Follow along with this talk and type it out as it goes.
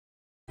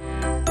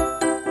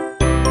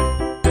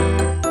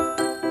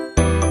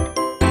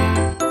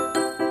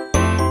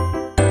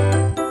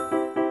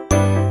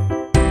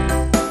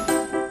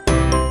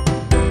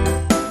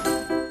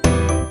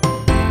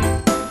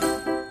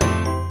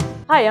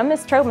Hi, I'm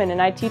Ms. Troutman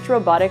and I teach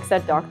robotics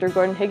at Dr.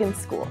 Gordon Higgins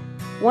School.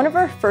 One of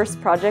our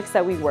first projects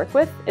that we work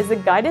with is a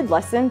guided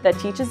lesson that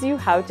teaches you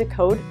how to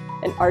code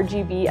an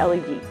RGB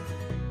LED.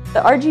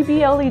 The RGB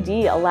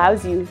LED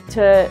allows you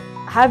to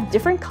have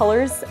different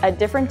colors at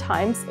different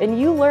times, and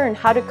you learn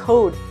how to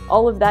code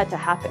all of that to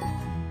happen.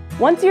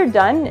 Once you're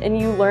done and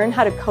you learn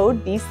how to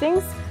code these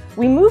things,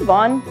 we move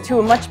on to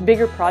a much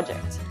bigger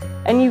project,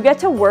 and you get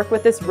to work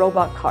with this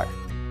robot car.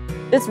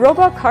 This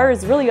robot car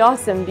is really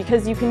awesome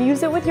because you can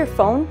use it with your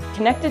phone,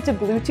 connect it to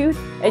Bluetooth,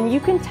 and you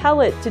can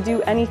tell it to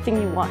do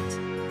anything you want.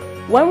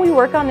 When we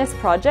work on this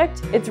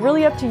project, it's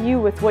really up to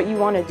you with what you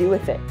want to do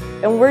with it,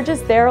 and we're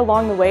just there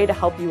along the way to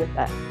help you with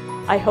that.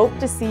 I hope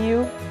to see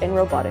you in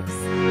robotics.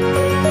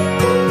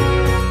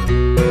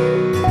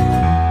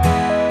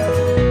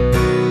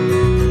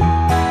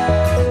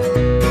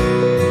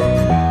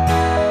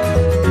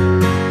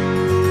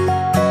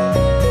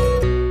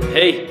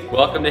 Hey,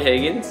 welcome to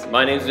Higgins.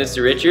 My name is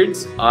Mr.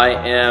 Richards. I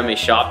am a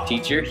shop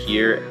teacher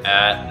here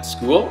at the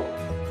school.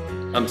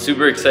 I'm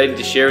super excited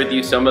to share with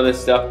you some of the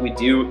stuff we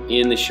do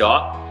in the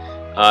shop.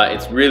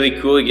 It's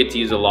really cool. You get to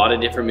use a lot of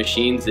different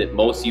machines that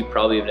most of you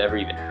probably have never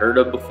even heard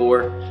of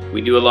before.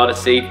 We do a lot of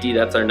safety.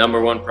 That's our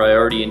 #1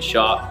 priority in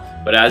shop.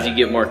 But as you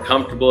get more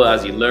comfortable,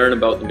 as you learn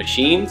about the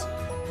machines,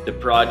 the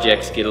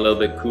projects get a little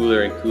bit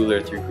cooler and cooler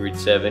through grade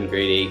 7,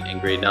 grade 8,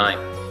 and grade 9.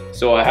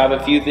 So I have a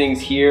few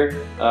things here.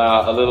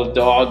 A little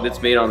dog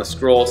that's made on a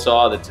scroll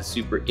saw that's a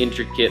super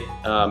intricate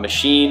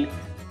machine.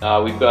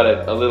 We've got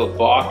a little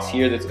box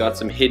here that's got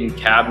some hidden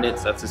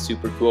cabinets. That's a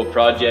super cool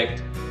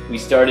project. We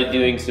started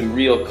doing some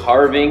real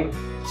carving,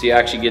 so you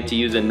actually get to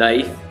use a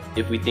knife.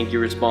 If we think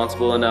you're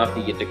responsible enough,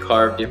 you get to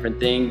carve different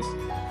things.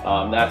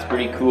 That's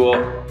pretty cool.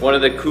 One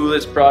of the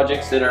coolest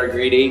projects that our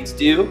grade 8s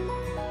do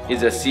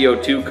is a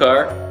CO2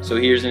 car. So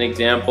here's an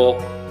example.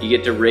 You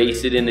get to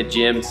race it in the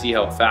gym, see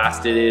how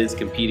fast it is,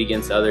 compete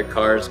against other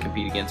cars,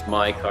 compete against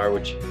my car,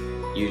 which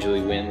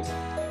usually wins.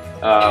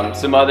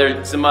 Some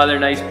other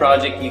nice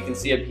project you can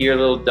see up here, a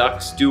little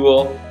duck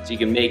stool. So you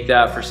can make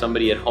that for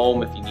somebody at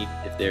home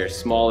if they're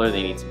smaller,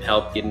 they need some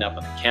help getting up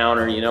on the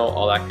counter, you know,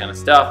 all that kind of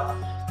stuff.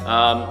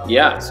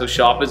 Yeah, so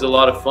shop is a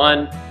lot of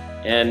fun,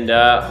 and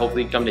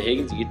hopefully you come to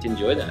Higgins, you get to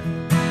enjoy that.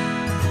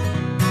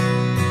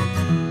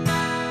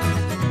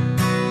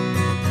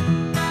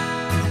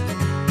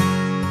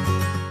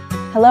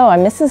 Hello, I'm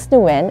Mrs.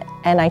 Nguyen,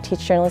 and I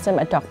teach journalism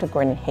at Dr.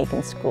 Gordon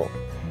Higgins School.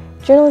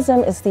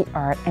 Journalism is the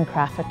art and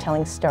craft of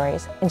telling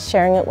stories and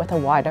sharing it with a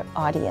wider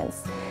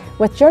audience.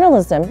 With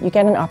journalism, you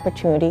get an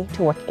opportunity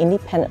to work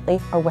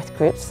independently or with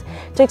groups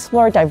to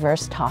explore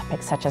diverse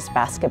topics such as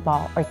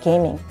basketball or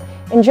gaming.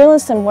 In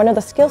journalism, one of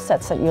the skill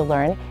sets that you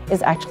learn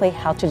is actually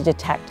how to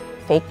detect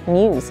fake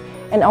news,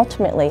 and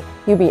ultimately,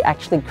 you'll be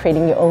actually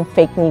creating your own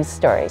fake news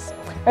stories.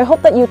 I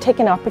hope that you take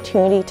an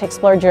opportunity to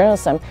explore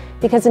journalism,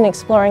 because in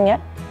exploring it,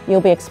 you'll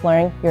be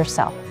exploring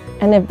yourself.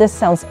 And if this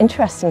sounds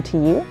interesting to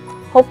you,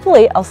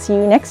 hopefully I'll see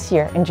you next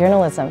year in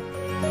journalism.